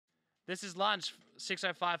This is lunch,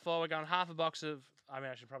 6054. We're going half a box of... I mean,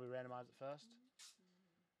 I should probably randomize it first.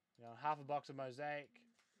 We're going half a box of Mosaic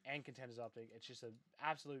and Contenders Optic. It's just an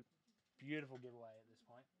absolute beautiful giveaway at this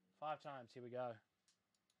point. 5 times. Here we go.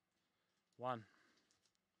 1,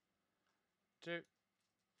 2,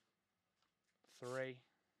 3,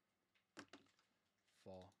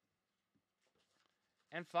 4,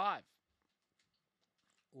 and 5.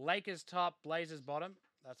 Lakers top, Blazers bottom.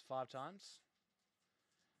 That's 5 times.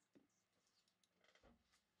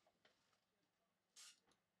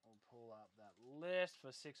 We'll pull up that list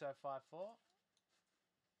for 6054.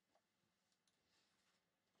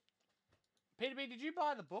 Peter B, did you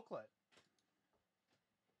buy the booklet?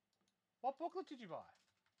 What booklet did you buy?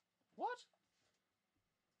 What?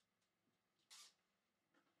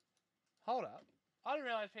 Hold up. I didn't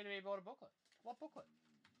realize Peter B bought a booklet. What booklet?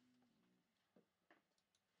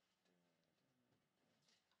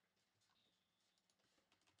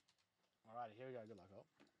 Alrighty, here we go. Good luck, all.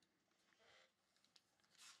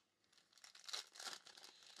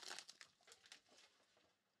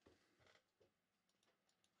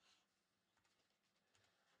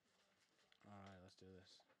 Alright, let's do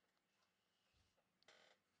this.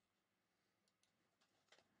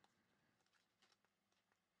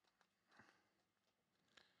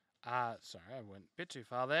 Sorry, I went a bit too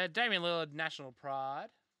far there. Damian Lillard, National Pride.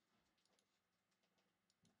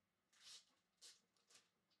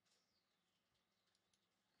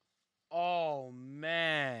 Oh,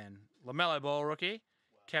 man. LaMelo Ball rookie.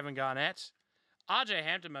 Wow. Kevin Garnett. RJ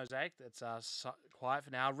Hampton Mosaic. That's quiet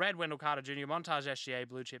for now. Red Wendell Carter Jr. Montage SGA.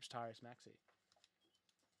 Blue Chips Tyrese Maxey.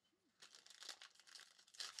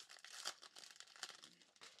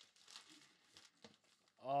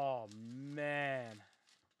 Oh, man.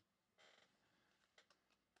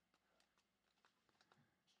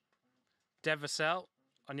 Dev Vassell,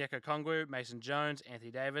 Onyeka Kongwu, Mason Jones, Anthony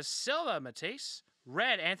Davis, Silver Matisse,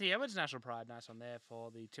 Red Anthony Edwards, National Pride. Nice one there for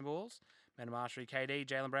the Timberwolves. Men of Mastery, KD,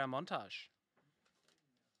 Jaylen Brown, Montage.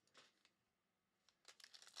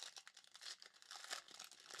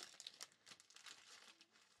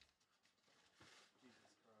 Jesus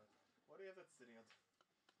Christ. Why do you have that sitting on?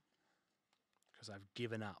 Because I've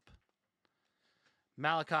given up.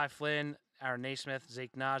 Malachi Flynn, Aaron Neesmith,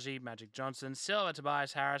 Zeke Naji, Magic Johnson, Silver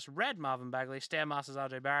Tobias Harris, Red Marvin Bagley, Stan Masters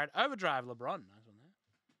RJ Barrett, Overdrive LeBron. Nice one there.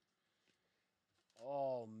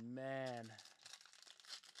 Oh, man.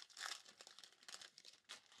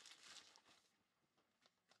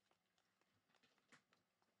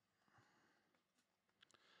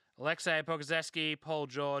 Alexei Pokazeski, Paul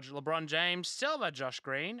George, LeBron James, Silver Josh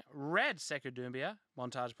Green, Red Sekou Doumbia,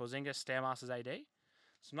 Montage Porzingis, Stan Masters AD.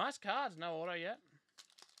 Some nice cards, no auto yet.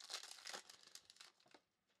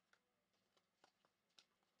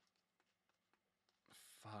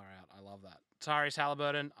 Far out. I love that. Tyrese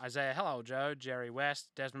Halliburton, Isaiah Hello Joe, Jerry West,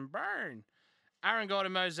 Desmond Byrne, Aaron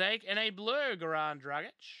Gordon Mosaic, and a blue Goran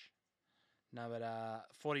Dragic. Numbered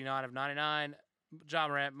 49 of 99. Ja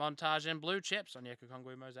Morant Montage and blue chips on Onyeka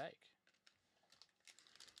Kongwu Mosaic.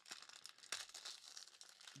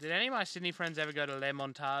 Did any of my Sydney friends ever go to Le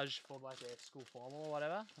Montage for like their school formal or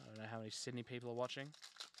whatever? I don't know how many Sydney people are watching.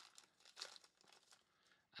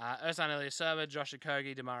 Ersan Ilyasova, Josh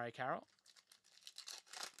Okogie, Damari Carroll.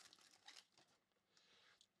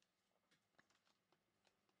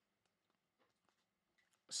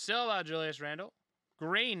 Silver, Julius Randle.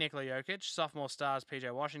 Green, Nikola Jokic. Sophomore stars,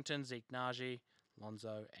 PJ Washington, Zeke Naji,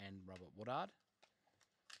 Lonzo, and Robert Woodard.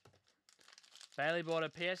 Bailey bought a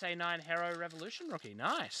PSA 9 Hero Revolution rookie.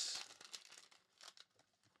 Nice.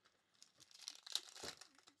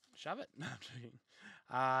 Shove it. No, I'm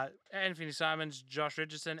joking. Anthony Simons, Josh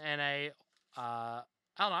Richardson, and a Allen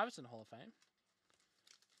Iverson Hall of Fame.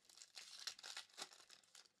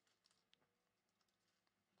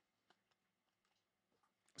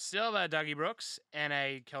 Silver, Dougie Brooks, and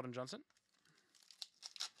a Keldon Johnson.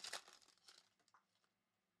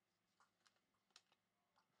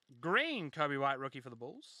 Green, Kobe White, rookie for the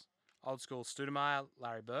Bulls. Old school, Stoudemire,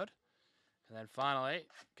 Larry Bird. And then finally,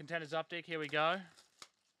 Contenders Optic, here we go.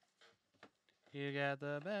 You got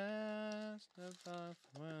the best of both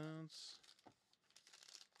worlds.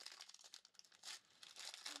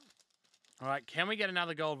 All right, can we get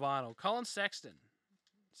another gold vinyl? Colin Sexton.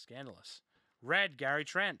 Scandalous. Red, Gary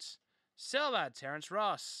Trent. Silver, Terrence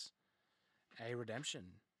Ross. A redemption.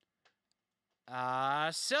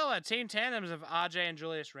 Silver, team tandems of RJ and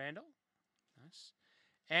Julius Randle. Nice.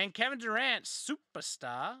 And Kevin Durant,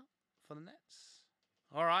 superstar for the Nets.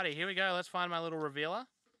 Alrighty, here we go. Let's find my little revealer.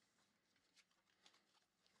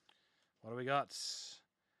 What do we got?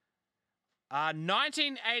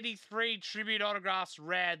 1983 Tribute Autographs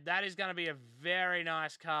Red. That is going to be a very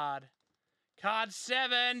nice card. Card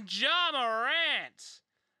 7, Ja Morant.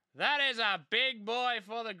 That is a big boy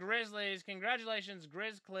for the Grizzlies. Congratulations,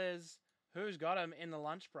 Grizzlies. Who's got him in the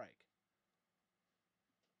lunch break?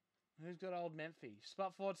 Who's got old Memphis?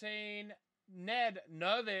 Spot 14, Ned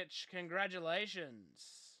Novich.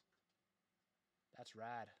 Congratulations. That's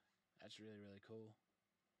rad. That's really, really cool.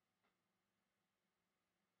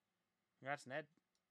 Congrats, Ned.